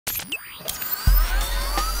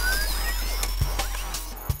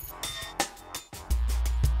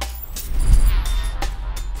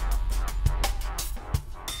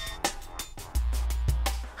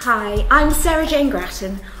Hi, I'm Sarah Jane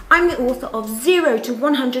Grattan. I'm the author of 0 to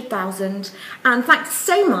 100,000, and thanks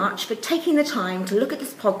so much for taking the time to look at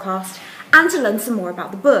this podcast and to learn some more about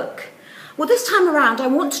the book. Well, this time around I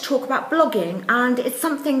want to talk about blogging, and it's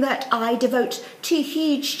something that I devote 2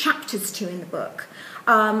 huge chapters to in the book.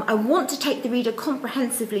 I want to take the reader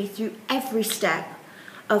comprehensively through every step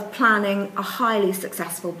of planning a highly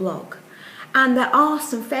successful blog. And there are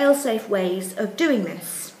some fail-safe ways of doing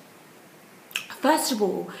this. First of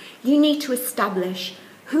all, you need to establish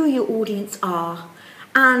who your audience are.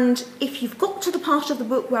 And if you've got to the part of the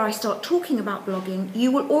book where I start talking about blogging,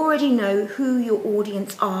 you will already know who your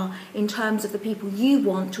audience are in terms of the people you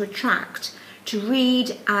want to attract to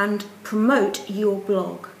read and promote your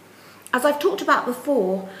blog. As I've talked about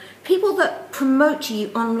before, people that promote you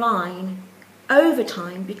online over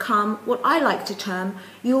time become what I like to term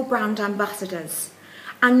your brand ambassadors.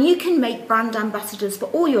 And you can make brand ambassadors for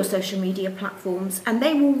all your social media platforms, and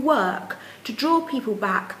they will work to draw people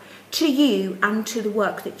back to you and to the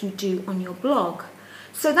work that you do on your blog.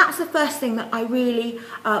 So that's the first thing that I really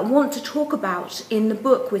want to talk about in the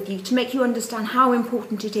book with you, to make you understand how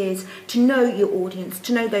important it is to know your audience,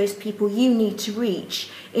 to know those people you need to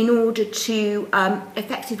reach in order to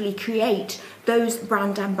effectively create those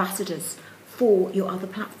brand ambassadors for your other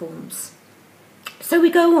platforms. So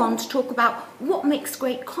we go on to talk about what makes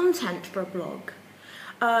great content for a blog.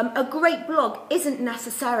 A great blog isn't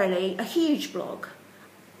necessarily a huge blog.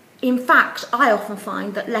 In fact, I often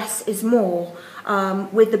find that less is more.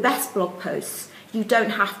 With the best blog posts, you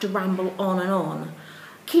don't have to ramble on and on.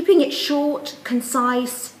 Keeping it short,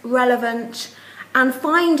 concise, relevant, and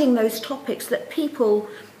finding those topics that people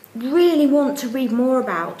really want to read more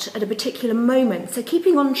about at a particular moment. So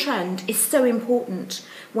keeping on trend is so important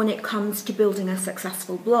when it comes to building a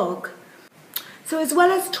successful blog. So as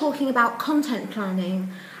well as talking about content planning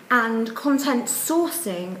and content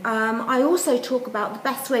sourcing, I also talk about the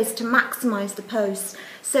best ways to maximize the posts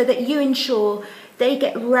so that you ensure they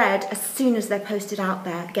get read as soon as they're posted out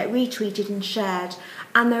there, get retweeted and shared.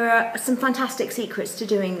 And there are some fantastic secrets to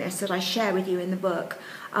doing this that I share with you in the book.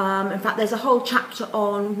 In fact, there's a whole chapter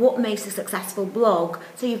on what makes a successful blog.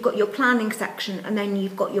 So you've got your planning section and then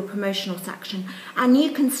you've got your promotional section. And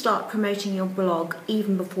you can start promoting your blog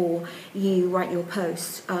even before you write your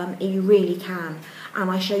posts. You really can.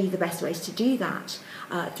 And I show you the best ways to do that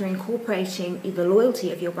through incorporating the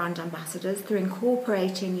loyalty of your brand ambassadors, through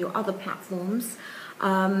incorporating your other platforms,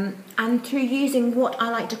 and through using what I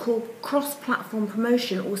like to call cross-platform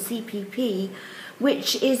promotion, or CPP,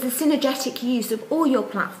 which is the synergetic use of all your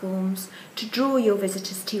platforms to draw your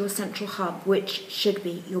visitors to your central hub, which should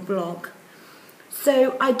be your blog.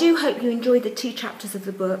 So I do hope you enjoyed the 2 chapters of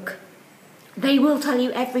the book. They will tell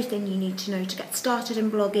you everything you need to know to get started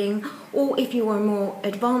in blogging, or if you're a more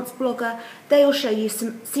advanced blogger, they'll show you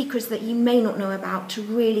some secrets that you may not know about to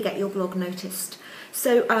really get your blog noticed.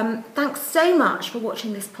 So thanks so much for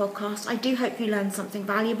watching this podcast. I do hope you learned something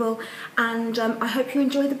valuable, and I hope you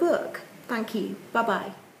enjoy the book. Thank you.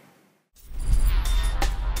 Bye-bye.